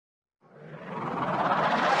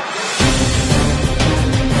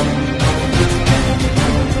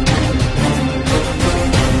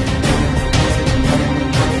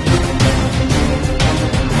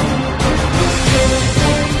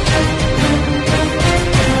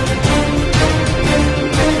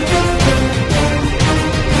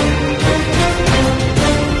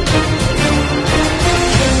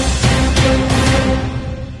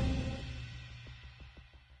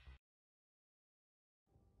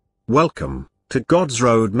Welcome to God's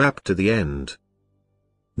Roadmap to the End.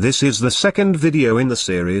 This is the second video in the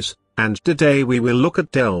series, and today we will look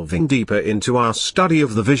at delving deeper into our study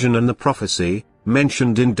of the vision and the prophecy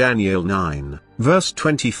mentioned in Daniel 9, verse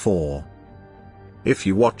 24. If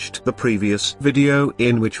you watched the previous video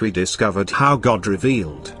in which we discovered how God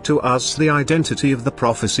revealed to us the identity of the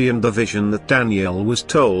prophecy and the vision that Daniel was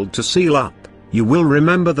told to seal up, you will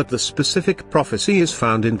remember that the specific prophecy is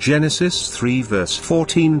found in Genesis 3 verse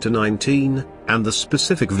 14 to 19, and the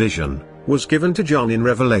specific vision was given to John in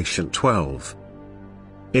Revelation 12.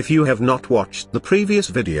 If you have not watched the previous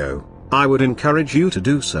video, I would encourage you to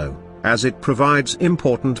do so, as it provides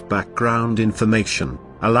important background information,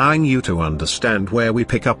 allowing you to understand where we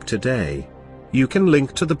pick up today. You can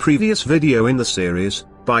link to the previous video in the series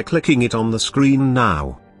by clicking it on the screen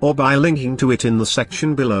now, or by linking to it in the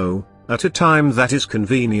section below, at a time that is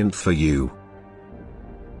convenient for you.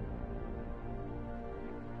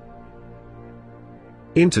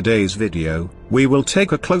 In today's video, we will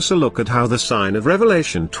take a closer look at how the sign of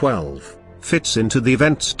Revelation 12 fits into the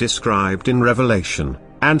events described in Revelation,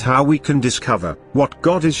 and how we can discover what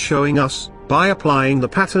God is showing us by applying the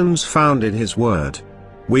patterns found in His Word.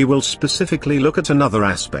 We will specifically look at another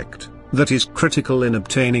aspect that is critical in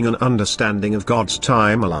obtaining an understanding of God's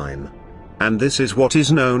timeline. And this is what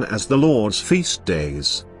is known as the Lord's feast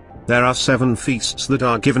days. There are 7 feasts that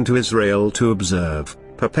are given to Israel to observe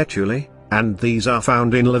perpetually, and these are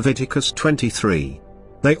found in Leviticus 23.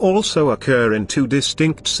 They also occur in 2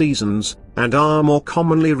 distinct seasons, and are more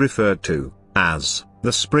commonly referred to as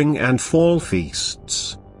the spring and fall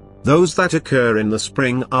feasts. Those that occur in the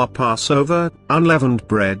spring are Passover, unleavened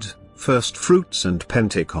bread, first fruits and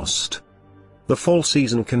Pentecost. The fall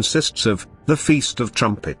season consists of the Feast of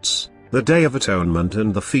Trumpets, the Day of Atonement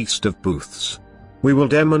and the Feast of Booths. We will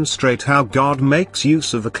demonstrate how God makes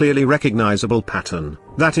use of a clearly recognizable pattern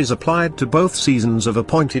that is applied to both seasons of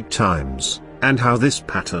appointed times, and how this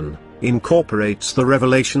pattern incorporates the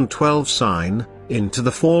Revelation 12 sign into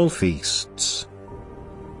the fall feasts.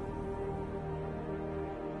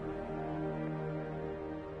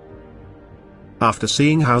 After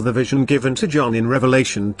seeing how the vision given to John in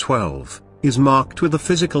Revelation 12 is marked with a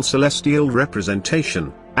physical celestial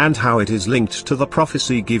representation, and how it is linked to the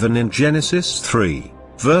prophecy given in Genesis 3,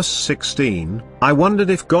 verse 16, I wondered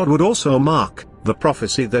if God would also mark the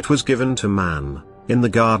prophecy that was given to man in the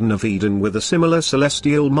Garden of Eden with a similar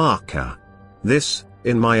celestial marker. This,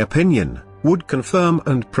 in my opinion, would confirm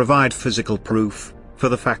and provide physical proof for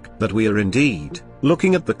the fact that we are indeed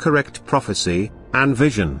looking at the correct prophecy and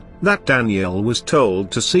vision that Daniel was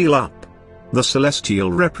told to seal up. The celestial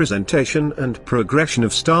representation and progression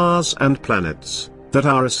of stars and planets that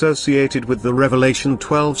are associated with the Revelation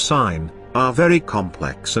 12 sign are very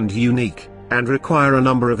complex and unique, and require a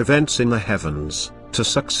number of events in the heavens to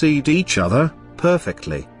succeed each other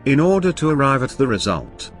perfectly in order to arrive at the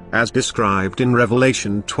result as described in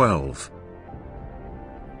Revelation 12.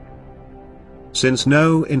 Since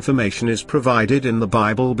no information is provided in the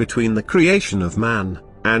Bible between the creation of man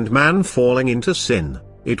and man falling into sin,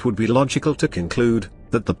 it would be logical to conclude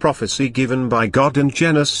that the prophecy given by God in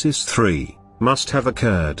Genesis 3 must have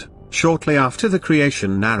occurred shortly after the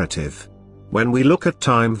creation narrative. When we look at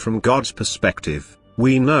time from God's perspective,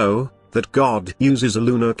 we know that God uses a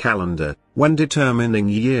lunar calendar when determining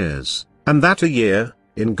years, and that a year,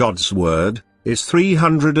 in God's Word, is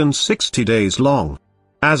 360 days long.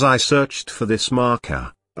 As I searched for this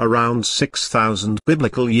marker, around 6,000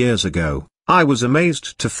 biblical years ago, I was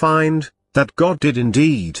amazed to find that God did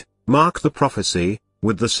indeed mark the prophecy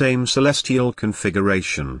with the same celestial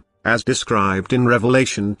configuration as described in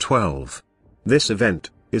Revelation 12. This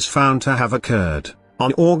event is found to have occurred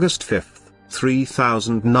on August 5,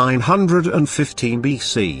 3915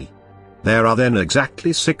 BC. There are then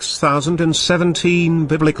exactly 6,017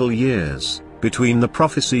 biblical years between the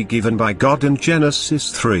prophecy given by God in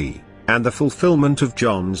Genesis 3 and the fulfillment of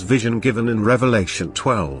John's vision given in Revelation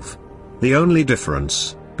 12. The only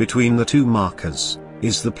difference between the 2 markers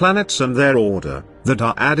is the planets and their order that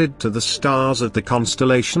are added to the stars of the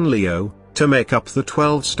constellation Leo to make up the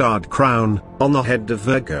 12-starred crown on the head of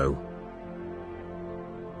Virgo.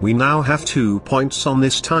 We now have 2 points on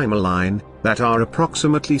this timeline that are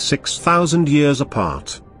approximately 6,000 years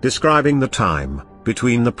apart, describing the time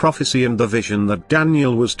between the prophecy and the vision that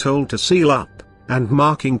Daniel was told to seal up, and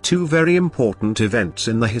marking 2 very important events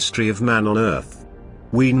in the history of man on earth.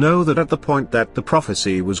 We know that at the point that the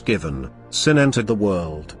prophecy was given, sin entered the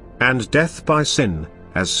world, and death by sin,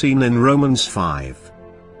 as seen in Romans 5.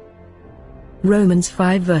 Romans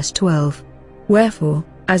 5 verse 12. Wherefore,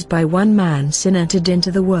 as by one man sin entered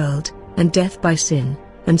into the world, and death by sin,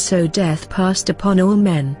 and so death passed upon all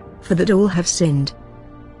men, for that all have sinned.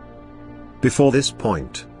 Before this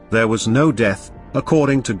point, there was no death,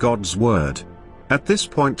 according to God's word. At this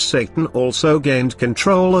point Satan also gained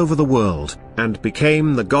control over the world, and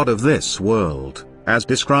became the god of this world, as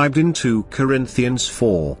described in 2 Corinthians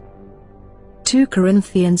 4. 2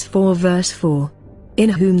 Corinthians 4 verse 4. In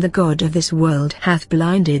whom the god of this world hath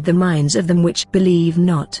blinded the minds of them which believe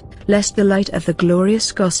not, lest the light of the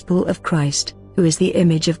glorious gospel of Christ, who is the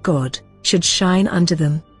image of God, should shine unto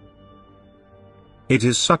them. It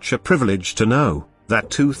is such a privilege to know that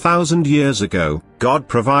 2,000 years ago, God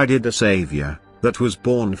provided a Savior, that was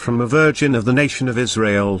born from a virgin of the nation of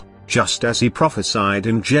Israel, just as he prophesied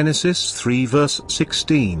in Genesis 3 verse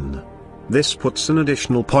 16. This puts an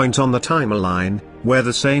additional point on the timeline, where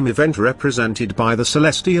the same event represented by the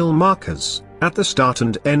celestial markers, at the start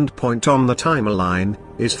and end point on the timeline,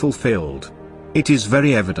 is fulfilled. It is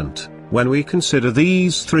very evident, when we consider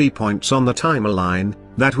these 3 points on the timeline,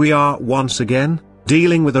 that we are once again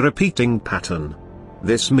dealing with a repeating pattern.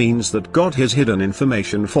 This means that God has hidden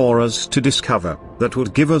information for us to discover, that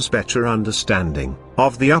would give us better understanding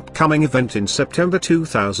of the upcoming event in September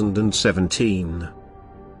 2017.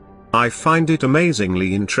 I find it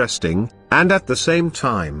amazingly interesting, and at the same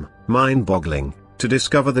time, mind-boggling, to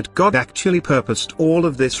discover that God actually purposed all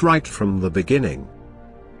of this right from the beginning.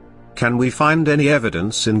 Can we find any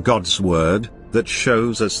evidence in God's word that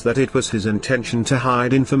shows us that it was his intention to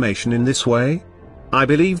hide information in this way? I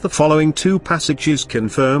believe the following 2 passages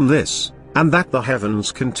confirm this, and that the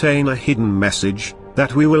heavens contain a hidden message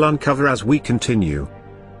that we will uncover as we continue.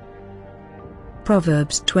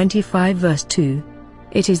 Proverbs 25 verse 2.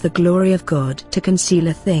 It is the glory of God to conceal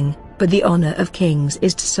a thing, but the honor of kings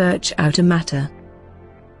is to search out a matter.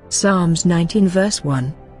 Psalms 19 verse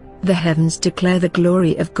 1. The heavens declare the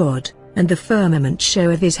glory of God, and the firmament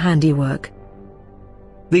showeth his handiwork.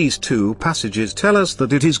 These 2 passages tell us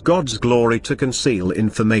that it is God's glory to conceal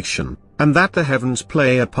information, and that the heavens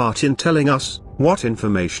play a part in telling us what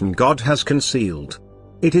information God has concealed.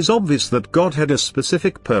 It is obvious that God had a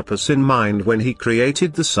specific purpose in mind when he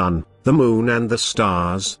created the sun, the moon and the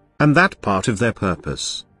stars, and that part of their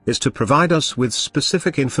purpose is to provide us with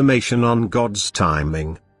specific information on God's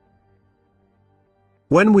timing.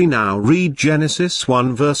 When we now read Genesis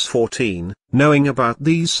 1 verse 14, knowing about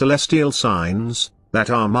these celestial signs that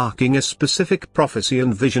are marking a specific prophecy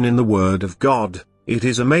and vision in the Word of God, it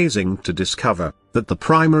is amazing to discover that the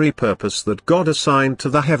primary purpose that God assigned to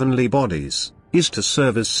the heavenly bodies is to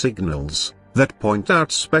serve as signals that point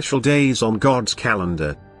out special days on God's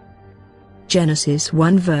calendar. Genesis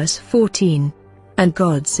 1 verse 14. And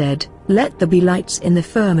God said, Let there be lights in the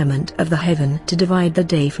firmament of the heaven to divide the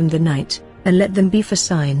day from the night, and let them be for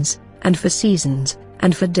signs, and for seasons,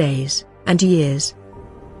 and for days, and years.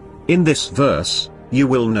 In this verse, you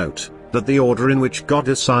will note that the order in which God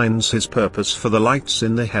assigns his purpose for the lights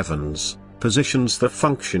in the heavens positions the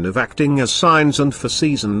function of acting as signs and for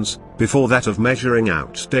seasons, before that of measuring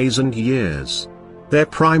out days and years. Their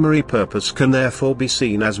primary purpose can therefore be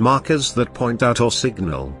seen as markers that point out or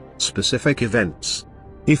signal specific events.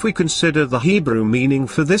 If we consider the Hebrew meaning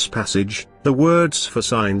for this passage, the words for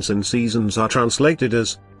signs and seasons are translated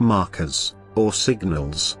as markers, or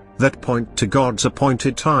signals, that point to God's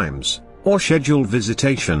appointed times, or scheduled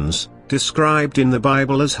visitations, described in the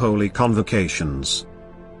Bible as holy convocations.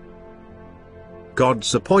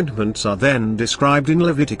 God's appointments are then described in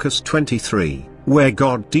Leviticus 23, where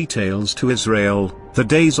God details to Israel the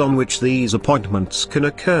days on which these appointments can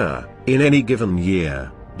occur, in any given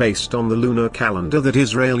year, based on the lunar calendar that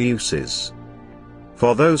Israel uses.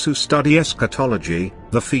 For those who study eschatology,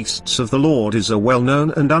 the feasts of the Lord is a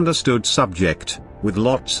well-known and understood subject, with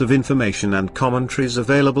lots of information and commentaries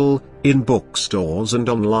available in bookstores and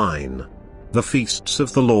online. The feasts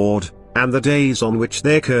of the Lord, and the days on which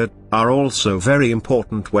they occurred, are also very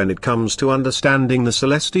important when it comes to understanding the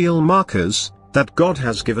celestial markers that God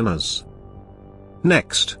has given us.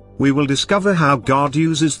 Next, we will discover how God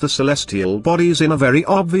uses the celestial bodies in a very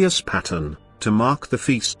obvious pattern to mark the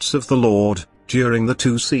feasts of the Lord during the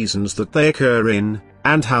 2 seasons that they occur in,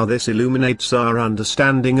 and how this illuminates our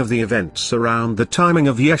understanding of the events around the timing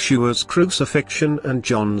of Yeshua's crucifixion and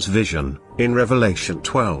John's vision in Revelation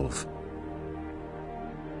 12.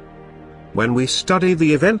 When we study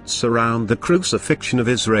the events around the crucifixion of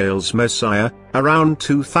Israel's Messiah, around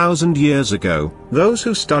 2,000 years ago, those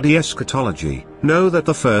who study eschatology know that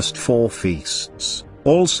the first 4 feasts,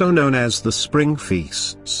 also known as the spring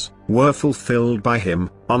feasts, were fulfilled by him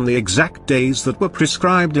on the exact days that were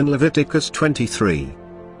prescribed in Leviticus 23.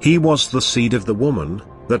 He was the seed of the woman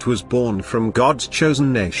that was born from God's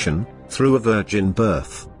chosen nation through a virgin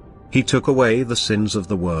birth. He took away the sins of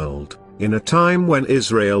the world. in a time when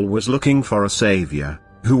Israel was looking for a savior,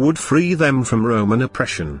 who would free them from Roman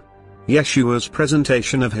oppression. Yeshua's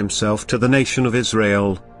presentation of himself to the nation of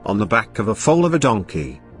Israel, on the back of a foal of a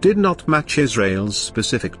donkey, did not match Israel's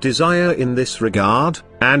specific desire in this regard,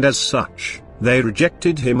 and as such, they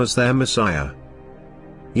rejected him as their Messiah.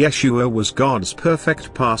 Yeshua was God's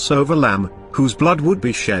perfect Passover lamb, whose blood would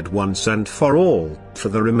be shed once and for all, for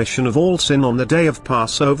the remission of all sin on the day of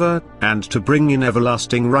Passover, and to bring in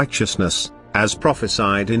everlasting righteousness, as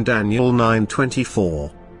prophesied in Daniel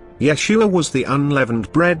 9:24. Yeshua was the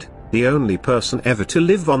unleavened bread, the only person ever to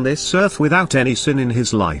live on this earth without any sin in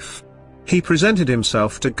his life. He presented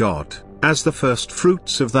himself to God, as the first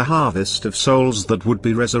fruits of the harvest of souls that would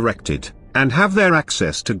be resurrected, and have their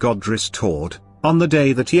access to God restored, on the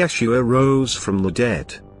day that Yeshua rose from the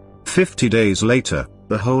dead. 50 days later,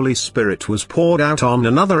 the Holy Spirit was poured out on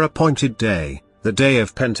another appointed day, the day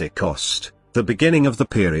of Pentecost, the beginning of the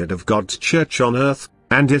period of God's church on earth,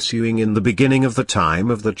 and issuing in the beginning of the time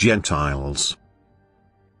of the Gentiles.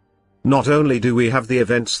 Not only do we have the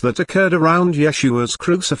events that occurred around Yeshua's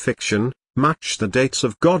crucifixion, match the dates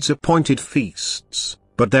of God's appointed feasts,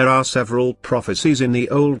 but there are several prophecies in the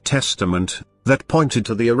Old Testament that pointed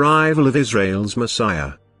to the arrival of Israel's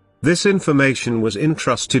Messiah. This information was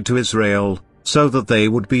entrusted to Israel, so that they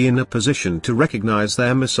would be in a position to recognize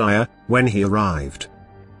their Messiah when he arrived.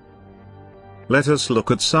 Let us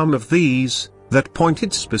look at some of these, that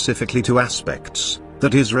pointed specifically to aspects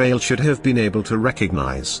that Israel should have been able to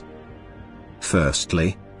recognize.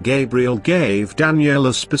 Firstly, Gabriel gave Daniel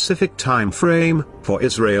a specific time frame for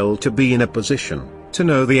Israel to be in a position to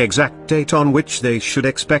know the exact date on which they should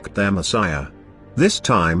expect their Messiah. This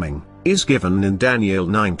timing is given in Daniel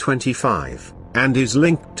 9:25, and is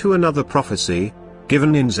linked to another prophecy,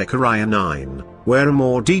 given in Zechariah 9, where a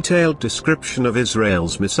more detailed description of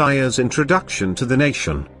Israel's Messiah's introduction to the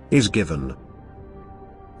nation is given.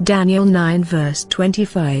 Daniel 9 verse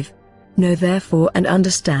 25. Know therefore and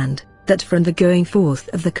understand, that from the going forth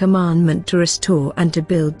of the commandment to restore and to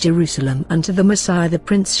build Jerusalem unto the Messiah the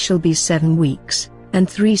Prince shall be 7 weeks, and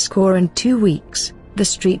 62 weeks, the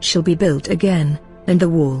street shall be built again, and the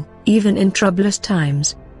wall, even in troublous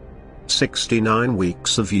times. 69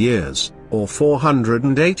 weeks of years, or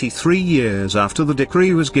 483 years after the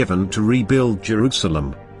decree was given to rebuild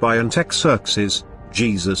Jerusalem, by Artaxerxes,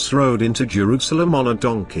 Jesus rode into Jerusalem on a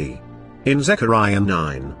donkey. In Zechariah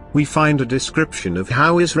 9, we find a description of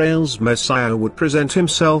how Israel's Messiah would present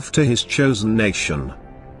himself to his chosen nation.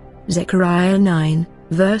 Zechariah 9,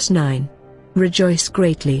 verse 9. Rejoice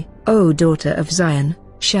greatly, O daughter of Zion,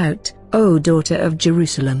 shout, O daughter of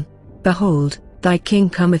Jerusalem. Behold, thy king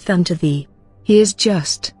cometh unto thee. He is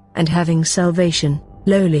just, and having salvation,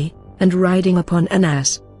 lowly, and riding upon an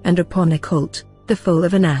ass, and upon a colt, the foal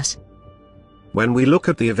of an ass. When we look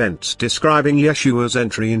at the events describing Yeshua's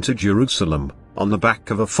entry into Jerusalem, on the back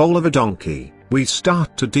of a foal of a donkey, we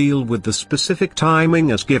start to deal with the specific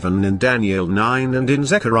timing as given in Daniel 9 and in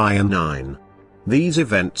Zechariah 9. These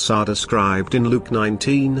events are described in Luke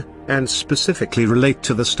 19, and specifically relate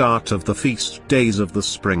to the start of the feast days of the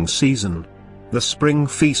spring season. The spring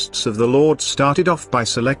feasts of the Lord started off by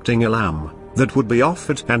selecting a lamb that would be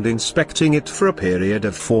offered and inspecting it for a period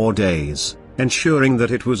of 4 days, ensuring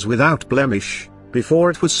that it was without blemish, before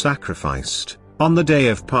it was sacrificed. On the day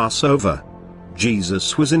of Passover,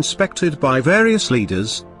 Jesus was inspected by various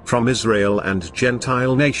leaders, from Israel and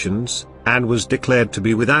Gentile nations, and was declared to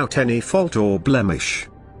be without any fault or blemish.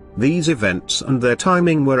 These events and their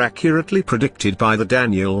timing were accurately predicted by the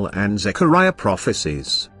Daniel and Zechariah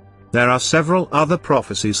prophecies. There are several other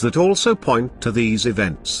prophecies that also point to these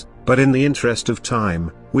events, but in the interest of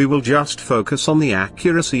time, we will just focus on the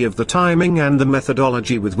accuracy of the timing and the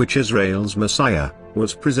methodology with which Israel's Messiah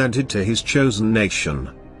was presented to his chosen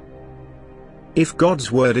nation. If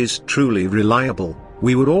God's word is truly reliable,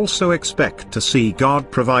 we would also expect to see God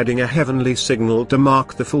providing a heavenly signal to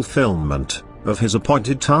mark the fulfillment of his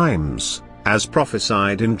appointed times, as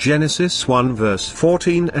prophesied in Genesis 1 verse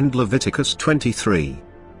 14 and Leviticus 23.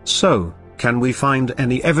 So, can we find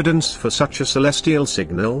any evidence for such a celestial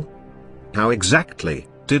signal? How exactly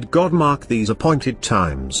did God mark these appointed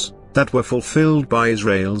times that were fulfilled by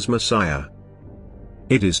Israel's Messiah?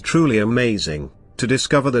 It is truly amazing to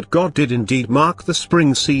discover that God did indeed mark the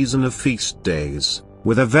spring season of feast days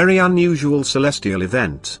with a very unusual celestial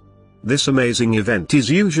event. This amazing event is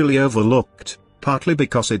usually overlooked, partly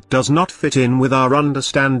because it does not fit in with our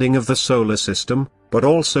understanding of the solar system, but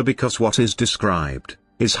also because what is described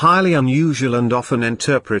is highly unusual and often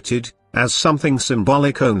interpreted as something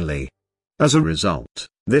symbolic only. As a result,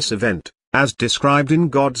 this event, as described in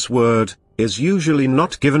God's Word, is usually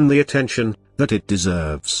not given the attention that it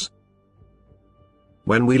deserves.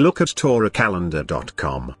 When we look at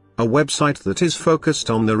TorahCalendar.com, a website that is focused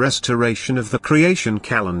on the restoration of the creation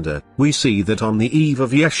calendar, we see that on the eve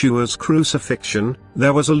of Yeshua's crucifixion,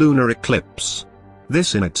 there was a lunar eclipse.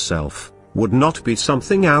 This in itself would not be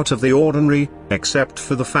something out of the ordinary, except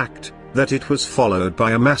for the fact that it was followed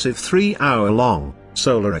by a massive 3-hour-long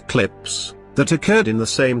solar eclipse that occurred in the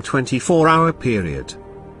same 24-hour period.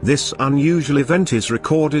 This unusual event is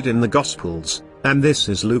recorded in the Gospels, and this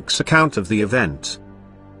is Luke's account of the event.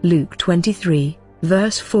 Luke 23,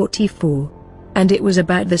 verse 44. And it was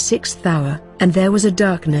about the 6th hour, and there was a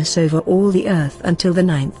darkness over all the earth until the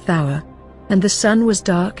 9th hour. And the sun was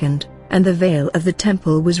darkened, and the veil of the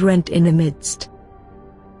temple was rent in the midst.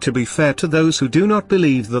 To be fair to those who do not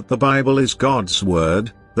believe that the Bible is God's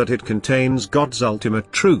word, that it contains God's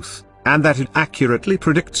ultimate truth, and that it accurately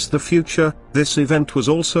predicts the future, this event was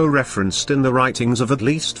also referenced in the writings of at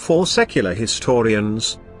least 4 secular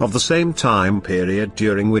historians of the same time period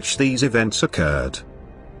during which these events occurred.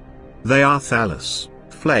 They are Thallus,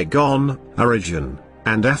 Phlegon, Origen,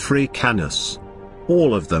 and Africanus.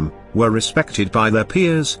 All of them were respected by their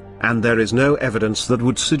peers, and there is no evidence that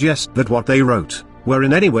would suggest that what they wrote were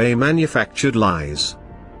in any way manufactured lies.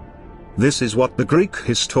 This is what the Greek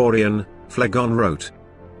historian Phlegon wrote.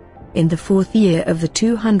 In the 4th year of the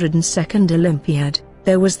 202nd Olympiad,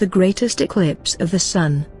 there was the greatest eclipse of the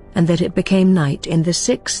sun, and that it became night in the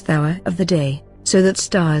 6th hour of the day, so that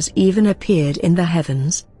stars even appeared in the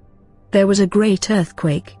heavens. There was a great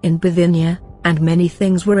earthquake in Bithynia, and many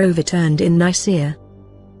things were overturned in Nicaea.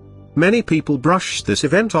 Many people brush this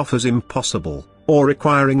event off as impossible, or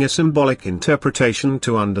requiring a symbolic interpretation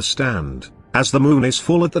to understand, as the moon is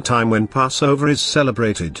full at the time when Passover is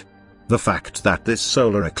celebrated. The fact that this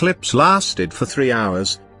solar eclipse lasted for 3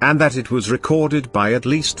 hours, and that it was recorded by at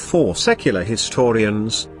least 4 secular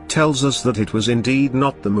historians, tells us that it was indeed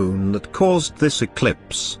not the moon that caused this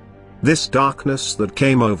eclipse. This darkness that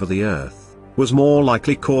came over the earth was more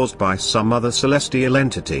likely caused by some other celestial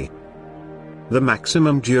entity. The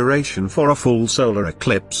maximum duration for a full solar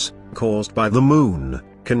eclipse, caused by the moon,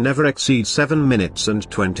 can never exceed 7 minutes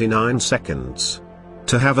and 29 seconds.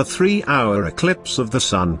 To have a 3-hour eclipse of the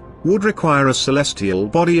sun would require a celestial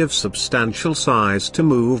body of substantial size to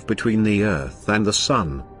move between the earth and the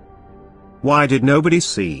sun. Why did nobody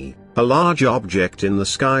see a large object in the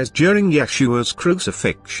skies during Yeshua's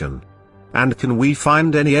crucifixion? And can we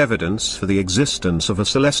find any evidence for the existence of a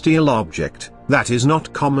celestial object that is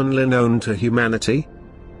not commonly known to humanity?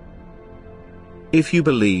 If you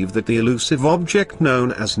believe that the elusive object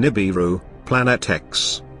known as Nibiru, Planet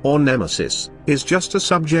X, or Nemesis, is just a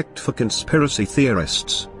subject for conspiracy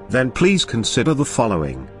theorists, then please consider the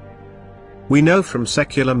following. We know from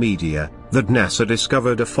secular media that NASA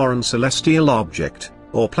discovered a foreign celestial object,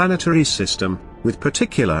 or planetary system, with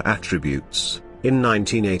particular attributes, in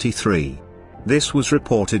 1983. This was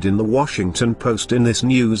reported in the Washington Post in this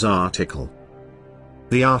news article.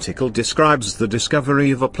 The article describes the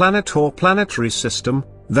discovery of a planet or planetary system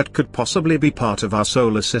that could possibly be part of our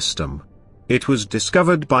solar system. It was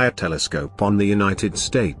discovered by a telescope on the United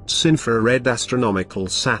States infrared astronomical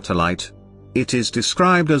satellite. It is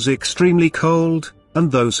described as extremely cold,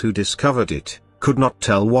 and those who discovered it could not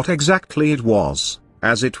tell what exactly it was,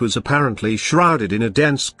 as it was apparently shrouded in a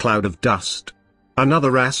dense cloud of dust.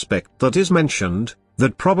 Another aspect that is mentioned,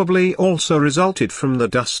 that probably also resulted from the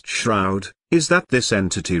dust shroud, is that this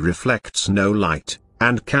entity reflects no light,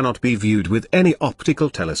 and cannot be viewed with any optical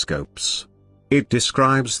telescopes. It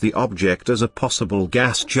describes the object as a possible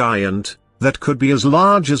gas giant, that could be as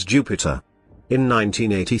large as Jupiter. In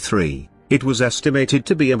 1983, it was estimated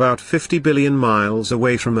to be about 50 billion miles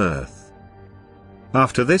away from Earth.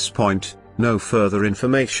 After this point, no further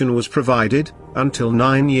information was provided, until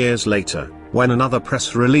 9 years later, when another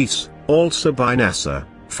press release, also by NASA,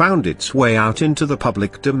 found its way out into the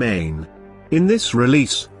public domain. In this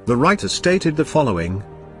release, the writer stated the following: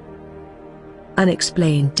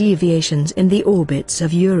 Unexplained deviations in the orbits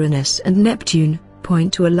of Uranus and Neptune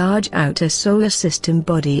point to a large outer solar system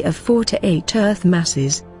body of 4 to 8 Earth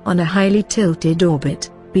masses, on a highly tilted orbit,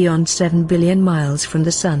 beyond 7 billion miles from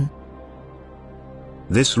the Sun.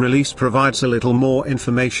 This release provides a little more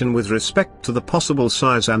information with respect to the possible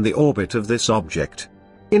size and the orbit of this object.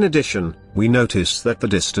 In addition, we notice that the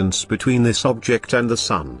distance between this object and the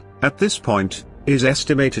Sun, at this point, is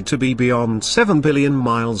estimated to be beyond 7 billion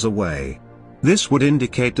miles away. This would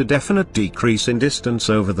indicate a definite decrease in distance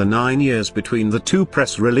over the 9 years between the two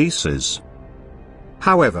press releases.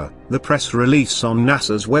 However, the press release on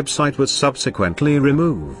NASA's website was subsequently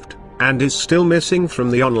removed, and is still missing from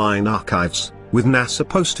the online archives, with NASA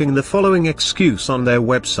posting the following excuse on their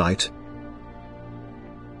website.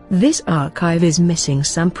 This archive is missing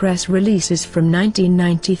some press releases from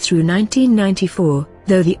 1990 through 1994,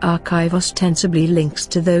 though the archive ostensibly links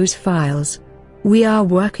to those files. We are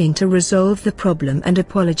working to resolve the problem and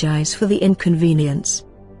apologize for the inconvenience.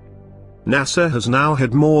 NASA has now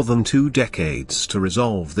had more than 2 decades to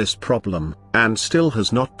resolve this problem, and still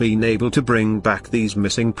has not been able to bring back these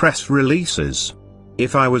missing press releases.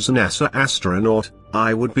 If I was a NASA astronaut,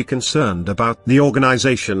 I would be concerned about the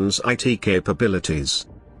organization's IT capabilities.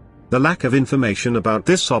 The lack of information about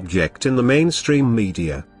this object in the mainstream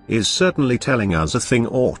media is certainly telling us a thing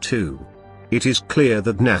or two. It is clear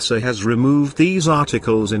that NASA has removed these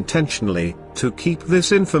articles intentionally to keep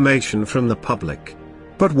this information from the public.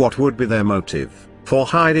 But what would be their motive for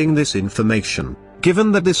hiding this information,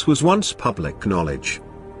 given that this was once public knowledge?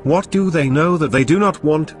 What do they know that they do not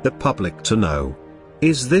want the public to know?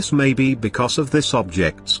 Is this maybe because of this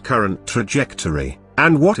object's current trajectory,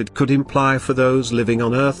 and what it could imply for those living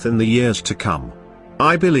on Earth in the years to come?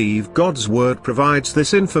 I believe God's Word provides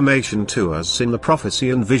this information to us in the prophecy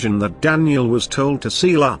and vision that Daniel was told to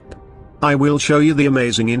seal up. I will show you the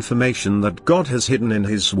amazing information that God has hidden in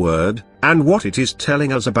His Word, and what it is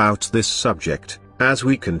telling us about this subject, as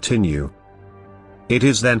we continue. It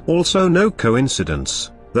is then also no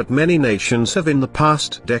coincidence that many nations have in the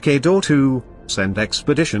past decade or two sent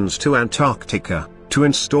expeditions to Antarctica to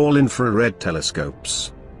install infrared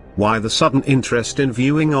telescopes. Why the sudden interest in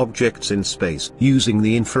viewing objects in space using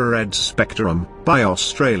the infrared spectrum by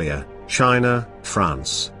Australia, China,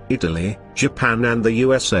 France, Italy, Japan and the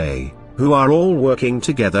USA, who are all working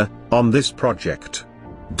together on this project?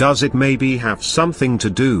 Does it maybe have something to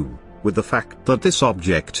do with the fact that this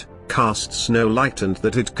object casts no light and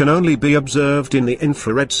that it can only be observed in the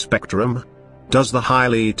infrared spectrum? Does the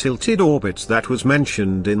highly tilted orbit that was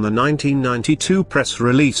mentioned in the 1992 press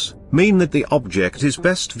release mean that the object is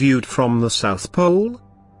best viewed from the South Pole?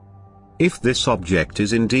 If this object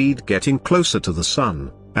is indeed getting closer to the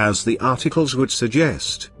Sun, as the articles would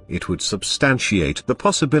suggest, it would substantiate the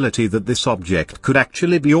possibility that this object could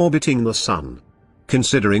actually be orbiting the Sun.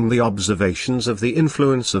 Considering the observations of the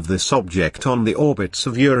influence of this object on the orbits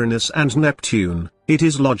of Uranus and Neptune, it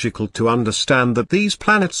is logical to understand that these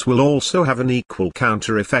planets will also have an equal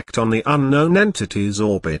counter effect on the unknown entity's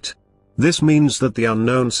orbit. This means that the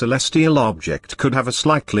unknown celestial object could have a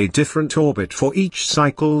slightly different orbit for each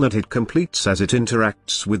cycle that it completes as it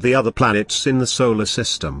interacts with the other planets in the solar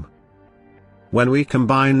system. When we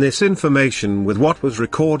combine this information with what was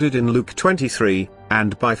recorded in Luke 23,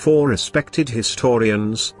 and by 4 respected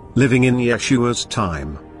historians, living in Yeshua's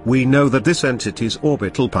time, we know that this entity's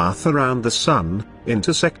orbital path around the Sun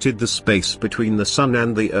intersected the space between the Sun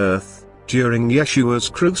and the Earth during Yeshua's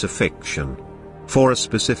crucifixion. For a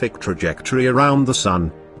specific trajectory around the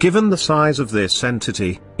Sun, given the size of this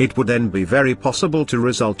entity, it would then be very possible to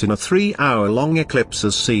result in a 3-hour-long eclipse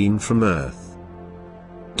as seen from Earth.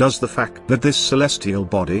 Does the fact that this celestial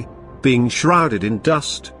body, being shrouded in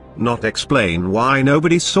dust, not explain why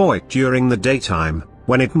nobody saw it during the daytime,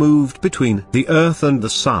 when it moved between the Earth and the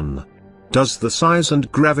Sun? Does the size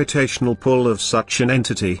and gravitational pull of such an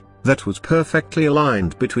entity, that was perfectly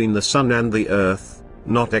aligned between the Sun and the Earth,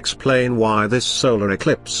 not explain why this solar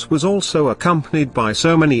eclipse was also accompanied by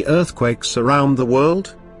so many earthquakes around the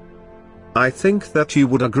world? I think that you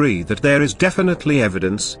would agree that there is definitely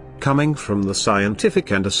evidence, coming from the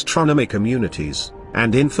scientific and astronomy communities,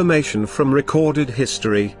 and information from recorded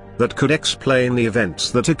history, that could explain the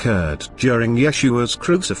events that occurred during Yeshua's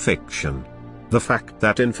crucifixion. The fact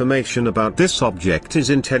that information about this object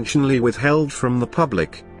is intentionally withheld from the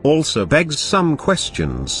public, also begs some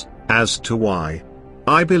questions, as to why.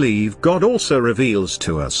 I believe God also reveals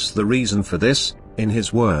to us the reason for this, in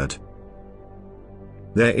His Word.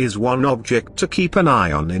 There is one object to keep an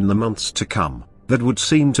eye on in the months to come, that would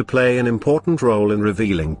seem to play an important role in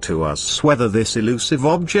revealing to us whether this elusive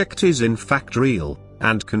object is in fact real,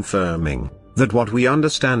 and confirming that what we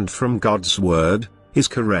understand from God's Word is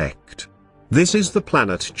correct. This is the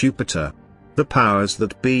planet Jupiter. The powers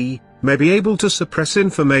that be may be able to suppress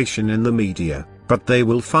information in the media, but they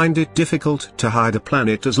will find it difficult to hide a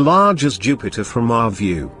planet as large as Jupiter from our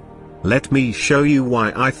view. Let me show you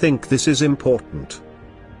why I think this is important.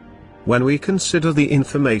 When we consider the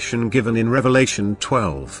information given in Revelation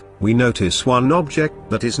 12, we notice one object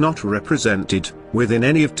that is not represented within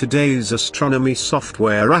any of today's astronomy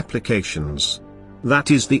software applications. That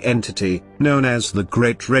is the entity known as the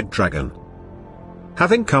Great Red Dragon.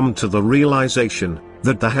 Having come to the realization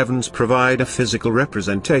that the heavens provide a physical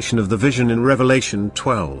representation of the vision in Revelation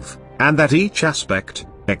 12, and that each aspect,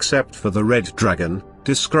 except for the red dragon,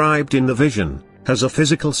 described in the vision, has a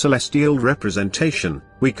physical celestial representation,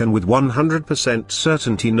 we can with 100%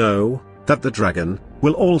 certainty know that the dragon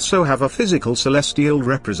will also have a physical celestial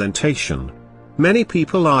representation. Many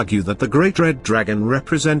people argue that the great red dragon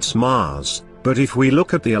represents Mars, but if we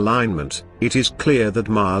look at the alignment, it is clear that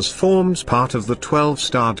Mars forms part of the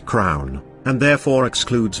 12-starred crown, and therefore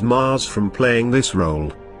excludes Mars from playing this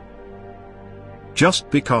role. Just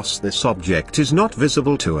because this object is not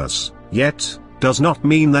visible to us yet, does not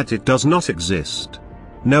mean that it does not exist.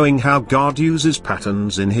 Knowing how God uses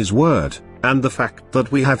patterns in His Word, and the fact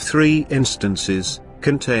that we have 3 instances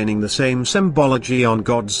containing the same symbology on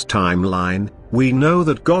God's timeline, we know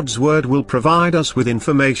that God's Word will provide us with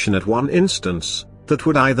information at one instance that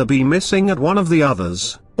would either be missing at one of the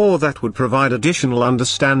others, or that would provide additional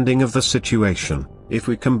understanding of the situation, if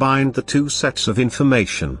we combined the 2 sets of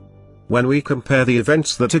information. When we compare the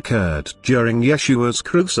events that occurred during Yeshua's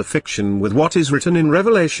crucifixion with what is written in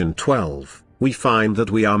Revelation 12, we find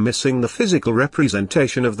that we are missing the physical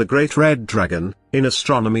representation of the great red dragon in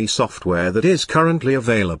astronomy software that is currently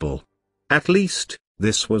available. At least,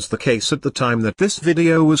 this was the case at the time that this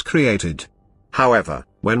video was created. However,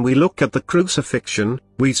 when we look at the crucifixion,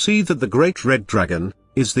 we see that the great red dragon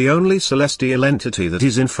is the only celestial entity that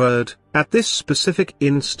is inferred at this specific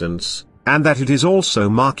instance, and that it is also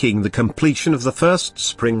marking the completion of the first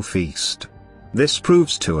spring feast. This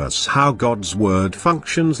proves to us how God's Word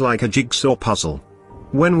functions like a jigsaw puzzle.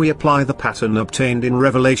 When we apply the pattern obtained in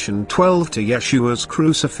Revelation 12 to Yeshua's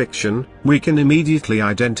crucifixion, we can immediately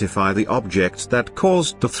identify the object that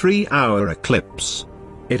caused the 3-hour eclipse.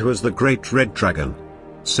 It was the great red dragon.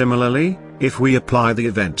 Similarly, if we apply the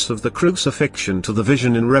events of the crucifixion to the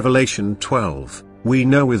vision in Revelation 12, we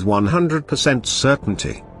know with 100%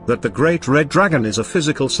 certainty that the great red dragon is a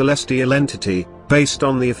physical celestial entity, based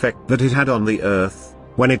on the effect that it had on the earth,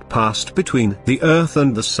 when it passed between the earth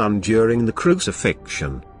and the sun during the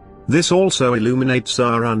crucifixion. This also illuminates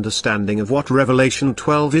our understanding of what Revelation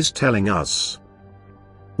 12 is telling us.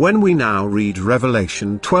 When we now read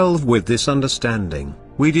Revelation 12 with this understanding,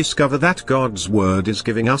 we discover that God's Word is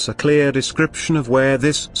giving us a clear description of where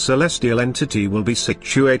this celestial entity will be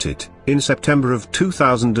situated, in September of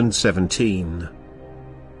 2017.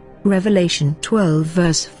 Revelation 12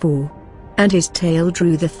 verse 4. And his tail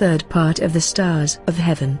drew the 3rd part of the stars of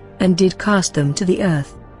heaven, and did cast them to the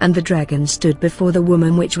earth, and the dragon stood before the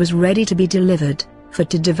woman which was ready to be delivered, for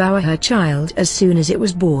to devour her child as soon as it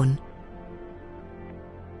was born.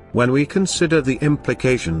 When we consider the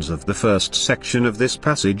implications of the first section of this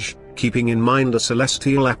passage, keeping in mind a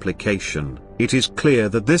celestial application, it is clear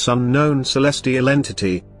that this unknown celestial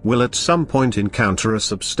entity will at some point encounter a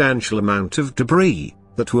substantial amount of debris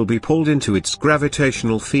that will be pulled into its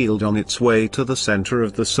gravitational field on its way to the center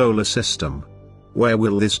of the solar system. Where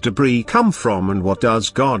will this debris come from, and what does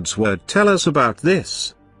God's Word tell us about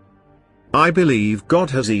this? I believe God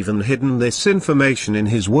has even hidden this information in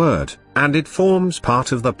His Word, and it forms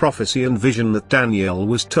part of the prophecy and vision that Daniel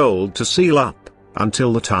was told to seal up,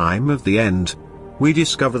 until the time of the end. We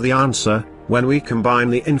discover the answer when we combine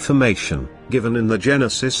the information given in the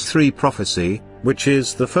Genesis 3 prophecy, which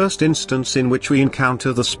is the first instance in which we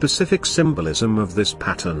encounter the specific symbolism of this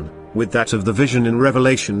pattern, with that of the vision in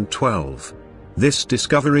Revelation 12. This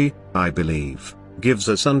discovery, I believe, gives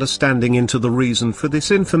us understanding into the reason for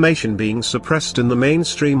this information being suppressed in the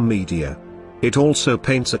mainstream media. It also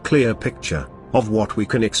paints a clear picture of what we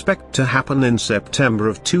can expect to happen in September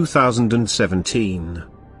of 2017.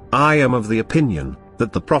 I am of the opinion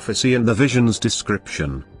that the prophecy and the vision's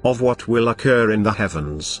description of what will occur in the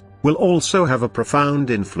heavens will also have a profound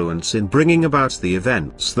influence in bringing about the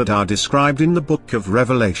events that are described in the book of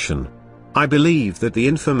Revelation. I believe that the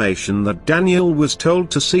information that Daniel was told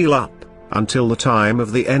to seal up until the time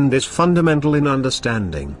of the end is fundamental in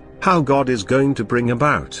understanding how God is going to bring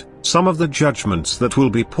about some of the judgments that will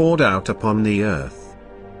be poured out upon the earth.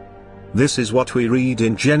 This is what we read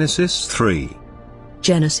in Genesis 3.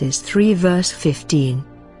 Genesis 3 verse 15.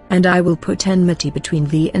 And I will put enmity between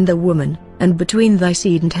thee and the woman, and between thy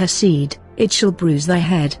seed and her seed, it shall bruise thy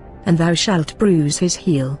head, and thou shalt bruise his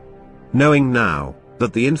heel. Knowing now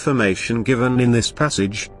that the information given in this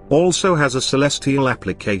passage also has a celestial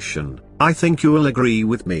application, I think you will agree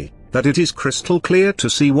with me that it is crystal clear to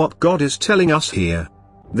see what God is telling us here.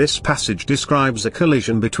 This passage describes a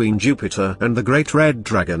collision between Jupiter and the great red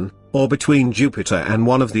dragon, or between Jupiter and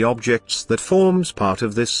one of the objects that forms part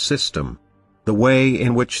of this system. The way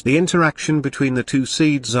in which the interaction between the two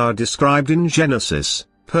seeds are described in Genesis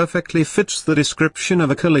perfectly fits the description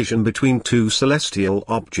of a collision between two celestial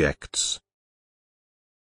objects.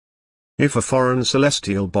 If a foreign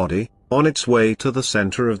celestial body, on its way to the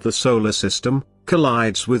center of the solar system,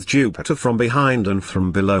 collides with Jupiter from behind and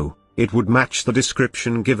from below, it would match the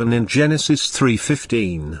description given in Genesis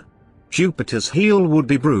 3:15. Jupiter's heel would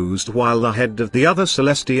be bruised while the head of the other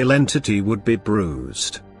celestial entity would be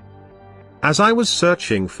bruised. As I was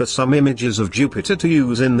searching for some images of Jupiter to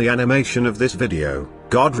use in the animation of this video,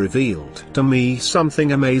 God revealed to me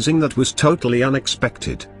something amazing that was totally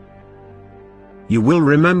unexpected. You will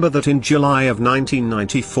remember that in July of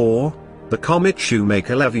 1994, the comet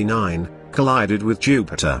Shoemaker-Levy 9 collided with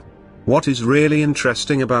Jupiter. What is really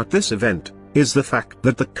interesting about this event is the fact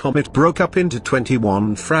that the comet broke up into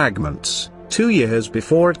 21 fragments, 2 years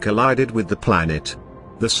before it collided with the planet.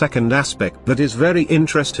 The second aspect that is very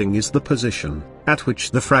interesting is the position at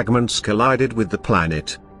which the fragments collided with the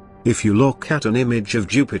planet. If you look at an image of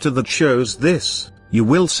Jupiter that shows this, you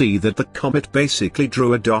will see that the comet basically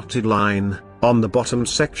drew a dotted line on the bottom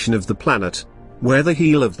section of the planet, where the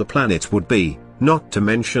heel of the planet would be, not to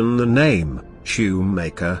mention the name,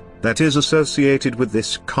 Shoemaker, that is associated with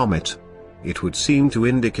this comet. It would seem to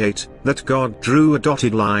indicate that God drew a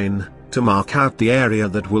dotted line to mark out the area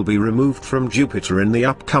that will be removed from Jupiter in the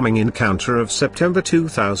upcoming encounter of September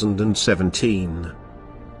 2017.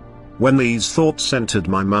 When these thoughts entered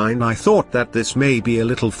my mind, I thought that this may be a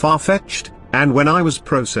little far-fetched, and when I was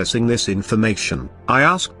processing this information, I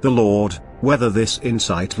asked the Lord whether this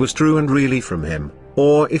insight was true and really from Him,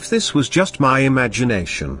 or if this was just my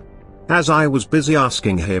imagination. As I was busy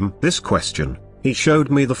asking Him this question, He showed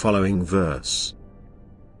me the following verse.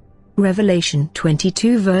 Revelation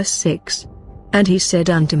 22 verse 6. And he said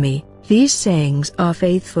unto me, These sayings are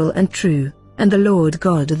faithful and true, and the Lord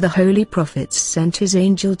God of the holy prophets sent his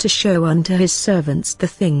angel to show unto his servants the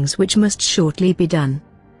things which must shortly be done.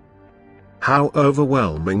 How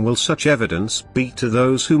overwhelming will such evidence be to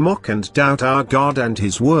those who mock and doubt our God and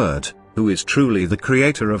His Word, who is truly the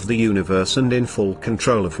Creator of the universe and in full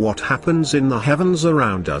control of what happens in the heavens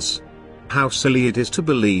around us. How silly it is to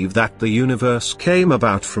believe that the universe came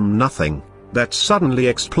about from nothing, that suddenly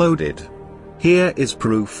exploded. Here is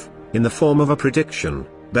proof, in the form of a prediction,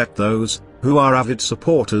 that those who are avid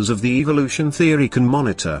supporters of the evolution theory can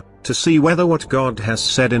monitor, to see whether what God has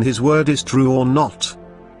said in His Word is true or not.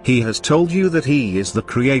 He has told you that He is the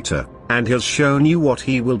Creator, and has shown you what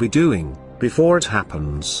He will be doing, before it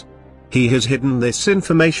happens. He has hidden this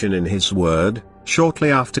information in His Word,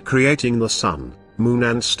 shortly after creating the sun, moon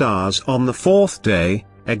and stars on the fourth day,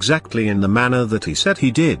 exactly in the manner that He said He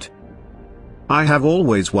did. I have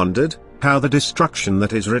always wondered how the destruction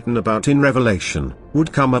that is written about in Revelation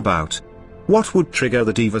would come about. What would trigger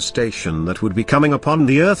the devastation that would be coming upon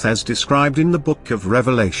the earth as described in the book of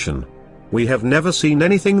Revelation? We have never seen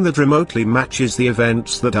anything that remotely matches the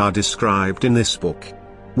events that are described in this book.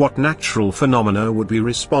 What natural phenomena would be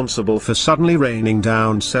responsible for suddenly raining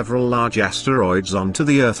down several large asteroids onto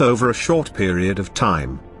the Earth over a short period of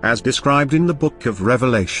time, as described in the book of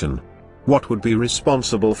Revelation? What would be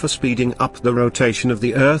responsible for speeding up the rotation of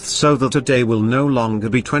the Earth so that a day will no longer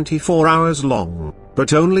be 24 hours long,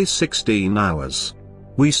 but only 16 hours?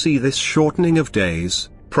 We see this shortening of days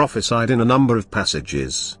prophesied in a number of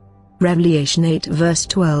passages. Revelation 8 verse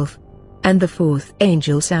 12. And the fourth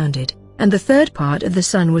angel sounded, and the third part of the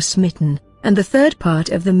sun was smitten, and the third part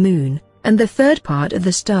of the moon, and the third part of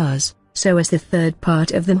the stars, so as the third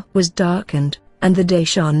part of them was darkened, and the day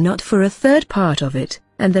shone not for a third part of it,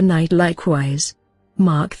 and the night likewise.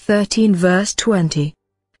 Mark 13 verse 20.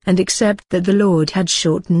 And except that the Lord had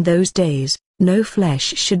shortened those days, no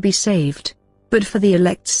flesh should be saved. But for the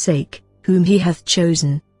elect's sake, whom He hath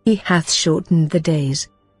chosen, He hath shortened the days.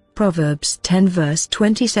 Proverbs 10 verse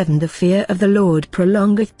 27. The fear of the Lord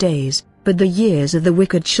prolongeth days, but the years of the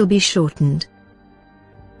wicked shall be shortened.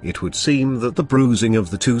 It would seem that the bruising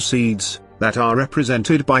of the two seeds, that are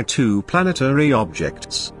represented by two planetary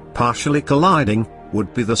objects, partially colliding,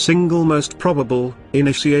 would be the single most probable,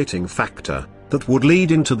 initiating factor, that would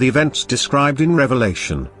lead into the events described in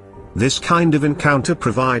Revelation. This kind of encounter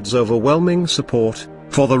provides overwhelming support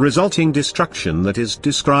for the resulting destruction that is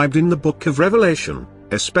described in the book of Revelation,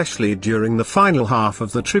 especially during the final half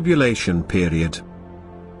of the tribulation period.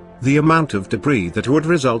 The amount of debris that would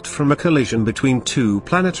result from a collision between two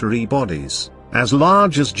planetary bodies, as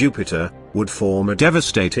large as Jupiter, would form a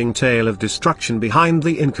devastating tale of destruction behind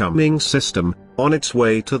the incoming system, on its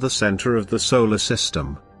way to the center of the solar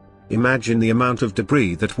system. Imagine the amount of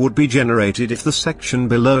debris that would be generated if the section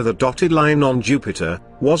below the dotted line on Jupiter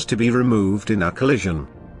was to be removed in a collision.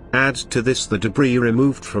 Add to this the debris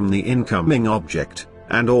removed from the incoming object,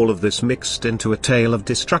 and all of this mixed into a tale of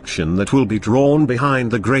destruction that will be drawn behind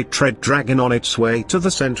the great red dragon on its way to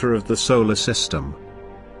the center of the solar system.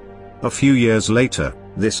 A few years later,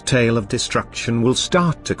 this tail of destruction will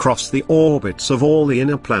start to cross the orbits of all the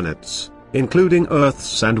inner planets, including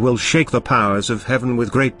Earth's, and will shake the powers of heaven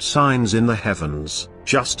with great signs in the heavens,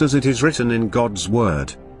 just as it is written in God's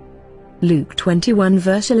word. Luke 21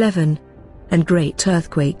 verse 11. And great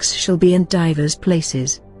earthquakes shall be in divers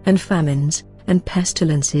places, and famines, and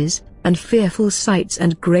pestilences, and fearful sights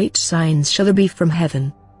and great signs shall there be from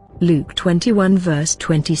heaven. Luke 21 verse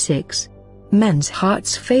 26. Men's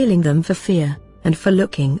hearts failing them for fear, and for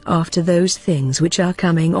looking after those things which are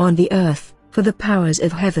coming on the earth, for the powers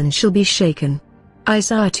of heaven shall be shaken.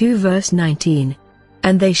 Isaiah 2 verse 19.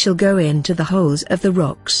 And they shall go into the holes of the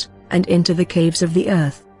rocks, and into the caves of the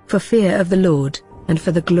earth, for fear of the Lord, and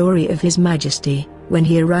for the glory of his majesty, when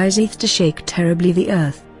he ariseth to shake terribly the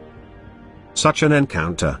earth. Such an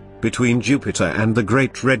encounter between Jupiter and the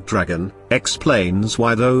great red dragon explains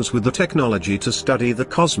why those with the technology to study the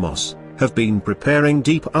cosmos have been preparing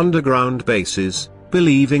deep underground bases,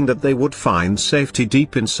 believing that they would find safety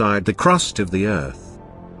deep inside the crust of the earth.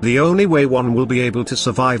 The only way one will be able to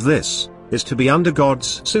survive this is to be under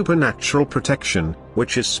God's supernatural protection,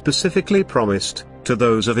 which is specifically promised to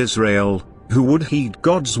those of Israel who would heed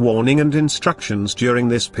God's warning and instructions during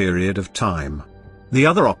this period of time. The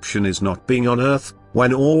other option is not being on earth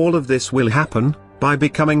when all of this will happen, by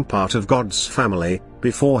becoming part of God's family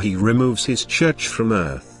before he removes his church from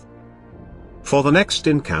earth. For the next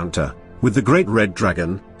encounter with the great red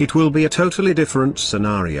dragon, it will be a totally different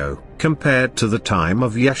scenario compared to the time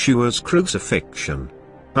of Yeshua's crucifixion.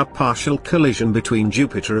 A partial collision between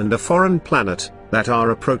Jupiter and a foreign planet that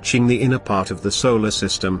are approaching the inner part of the solar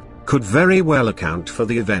system could very well account for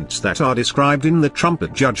the events that are described in the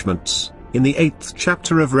trumpet judgments in the 8th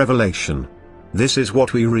chapter of Revelation. This is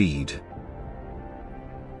what we read.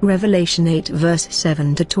 Revelation 8 verse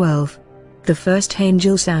 7 to 12. The first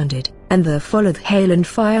angel sounded, and there followed hail and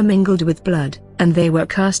fire mingled with blood, and they were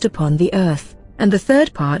cast upon the earth, and the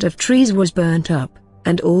third part of trees was burnt up,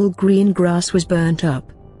 and all green grass was burnt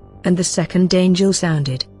up. And the second angel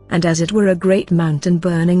sounded, and as it were a great mountain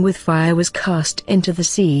burning with fire was cast into the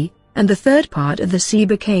sea, and the third part of the sea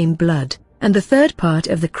became blood, and the third part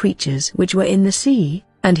of the creatures which were in the sea,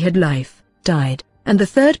 and had life, died, and the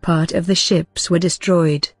third part of the ships were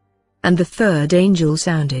destroyed. And the third angel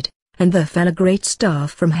sounded, and there fell a great star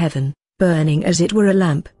from heaven, burning as it were a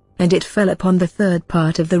lamp, and it fell upon the third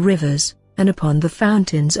part of the rivers, and upon the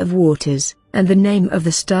fountains of waters, and the name of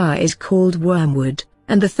the star is called Wormwood,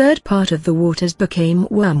 and the third part of the waters became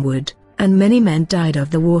wormwood, and many men died of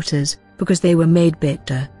the waters, because they were made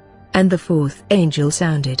bitter. And the fourth angel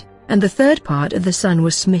sounded, and the third part of the sun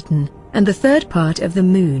was smitten, and the third part of the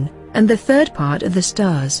moon, and the third part of the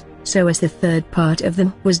stars, so as the third part of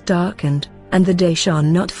them was darkened, and the day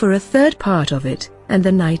shone not for a third part of it, and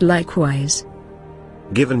the night likewise.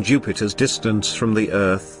 Given Jupiter's distance from the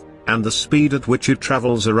Earth, and the speed at which it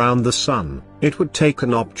travels around the Sun, it would take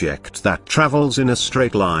an object that travels in a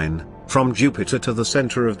straight line from Jupiter to the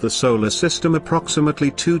center of the solar system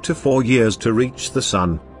approximately 2 to 4 years to reach the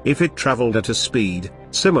Sun, if it traveled at a speed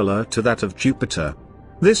similar to that of Jupiter.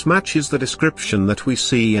 This matches the description that we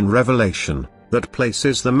see in Revelation, that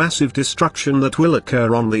places the massive destruction that will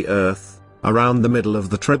occur on the Earth around the middle of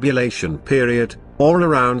the tribulation period, or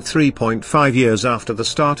around 3.5 years after the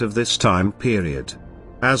start of this time period.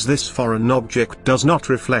 As this foreign object does not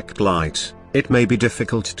reflect light, it may be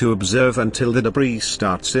difficult to observe until the debris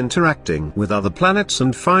starts interacting with other planets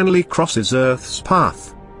and finally crosses Earth's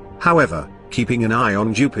path. However, keeping an eye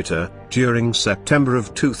on Jupiter during September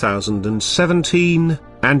of 2017,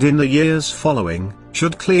 and in the years following,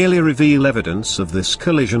 should clearly reveal evidence of this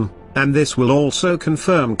collision, and this will also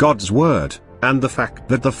confirm God's word, and the fact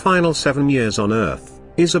that the final 7 years on Earth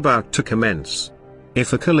is about to commence.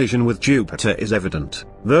 If a collision with Jupiter is evident,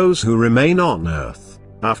 those who remain on Earth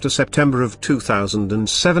after September of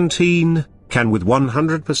 2017 can with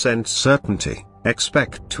 100% certainty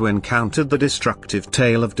expect to encounter the destructive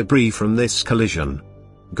tail of debris from this collision.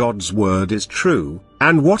 God's word is true,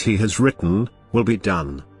 and what he has written will be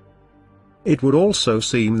done. It would also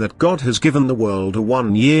seem that God has given the world a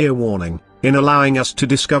 1-year warning in allowing us to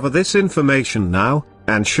discover this information now,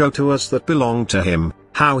 and show to us that belong to him,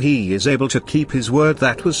 how he is able to keep his word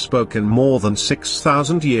that was spoken more than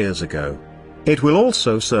 6,000 years ago. It will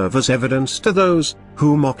also serve as evidence to those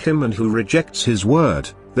who mock him and who rejects his word,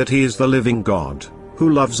 that he is the living God, who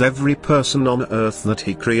loves every person on earth that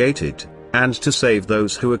he created, and to save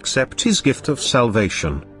those who accept his gift of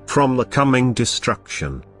salvation from the coming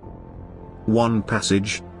destruction. One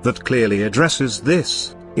passage that clearly addresses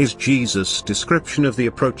this is Jesus' description of the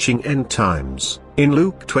approaching end times in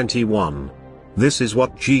Luke 21. This is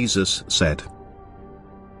what Jesus said.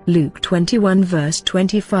 Luke 21 verse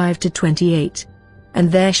 25 to 28.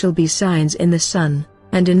 And there shall be signs in the sun,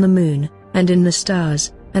 and in the moon, and in the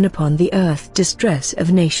stars, and upon the earth distress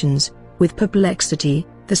of nations, with perplexity,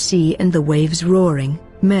 the sea and the waves roaring,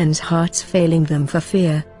 men's hearts failing them for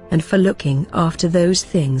fear, and for looking after those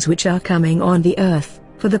things which are coming on the earth,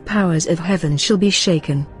 for the powers of heaven shall be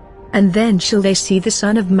shaken. And then shall they see the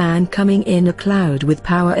Son of Man coming in a cloud with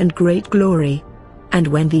power and great glory. And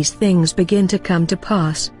when these things begin to come to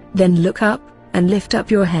pass, then look up, and lift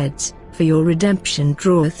up your heads, for your redemption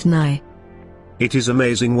draweth nigh. It is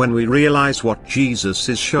amazing when we realize what Jesus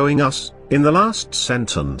is showing us, in the last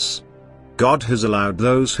sentence. God has allowed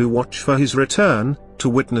those who watch for his return, to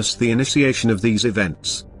witness the initiation of these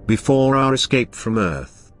events, before our escape from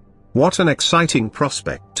earth. What an exciting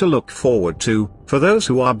prospect to look forward to, for those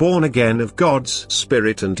who are born again of God's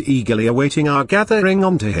Spirit and eagerly awaiting our gathering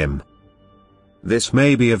unto him. This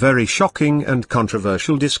may be a very shocking and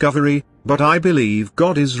controversial discovery, but I believe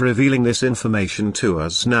God is revealing this information to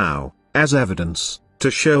us now, as evidence, to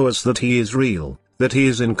show us that he is real, that he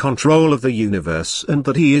is in control of the universe and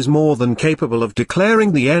that he is more than capable of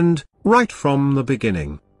declaring the end, right from the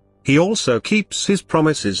beginning. He also keeps his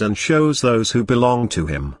promises and shows those who belong to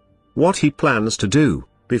him what he plans to do,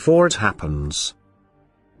 before it happens.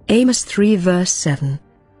 Amos 3 verse 7.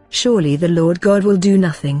 Surely the Lord God will do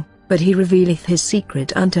nothing, but he revealeth his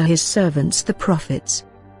secret unto his servants the prophets.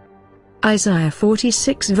 Isaiah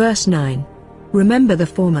 46 verse 9. Remember the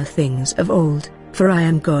former things of old, for I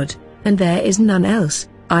am God, and there is none else,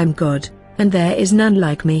 I am God, and there is none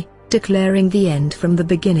like me, declaring the end from the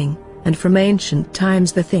beginning, and from ancient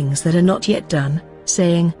times the things that are not yet done,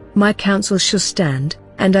 saying, My counsel shall stand,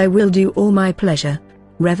 and I will do all my pleasure.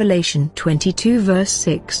 Revelation 22 verse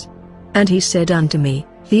 6. And he said unto me,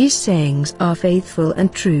 These sayings are faithful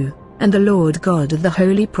and true, and the Lord God of the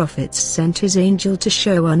holy prophets sent his angel to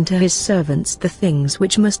show unto his servants the things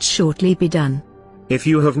which must shortly be done. If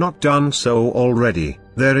you have not done so already,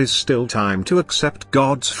 there is still time to accept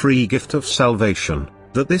God's free gift of salvation,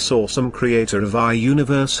 that this awesome creator of our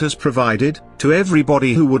universe has provided, to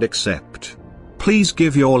everybody who would accept. Please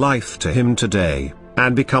give your life to him today,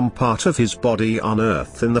 and become part of his body on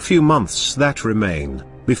earth in the few months that remain,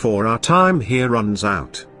 before our time here runs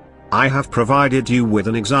out. I have provided you with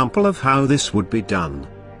an example of how this would be done.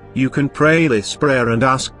 You can pray this prayer and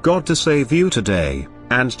ask God to save you today,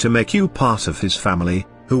 and to make you part of his family,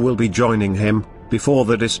 who will be joining him, before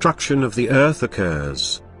the destruction of the earth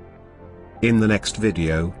occurs. In the next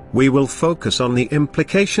video, we will focus on the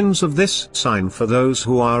implications of this sign for those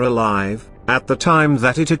who are alive, at the time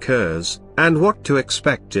that it occurs, and what to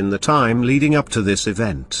expect in the time leading up to this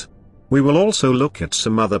event. We will also look at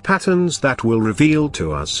some other patterns that will reveal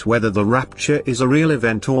to us whether the rapture is a real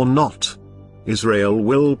event or not. Israel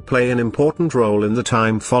will play an important role in the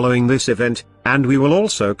time following this event, and we will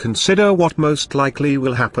also consider what most likely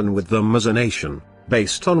will happen with them as a nation,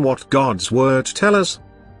 based on what God's word tells us.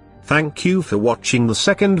 Thank you for watching the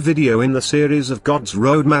second video in the series of God's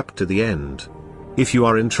Roadmap to the End. If you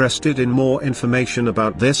are interested in more information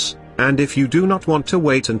about this, and if you do not want to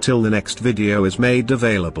wait until the next video is made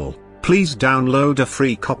available, please download a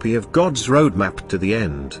free copy of God's Roadmap to the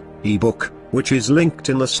End, ebook, which is linked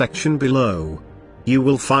in the section below. You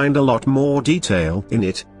will find a lot more detail in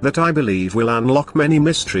it, that I believe will unlock many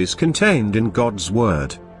mysteries contained in God's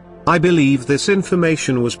Word. I believe this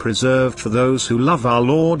information was preserved for those who love our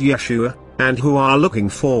Lord Yeshua, and who are looking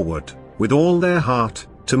forward, with all their heart,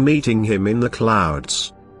 to meeting him in the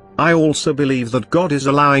clouds. I also believe that God is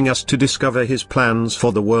allowing us to discover his plans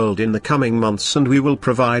for the world in the coming months, and we will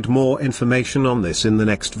provide more information on this in the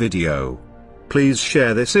next video. Please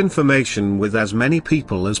share this information with as many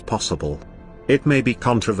people as possible. It may be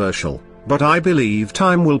controversial, but I believe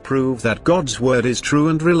time will prove that God's word is true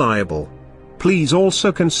and reliable. Please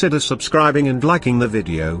also consider subscribing and liking the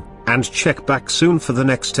video, and check back soon for the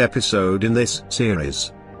next episode in this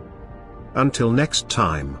series. Until next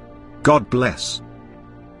time, God bless.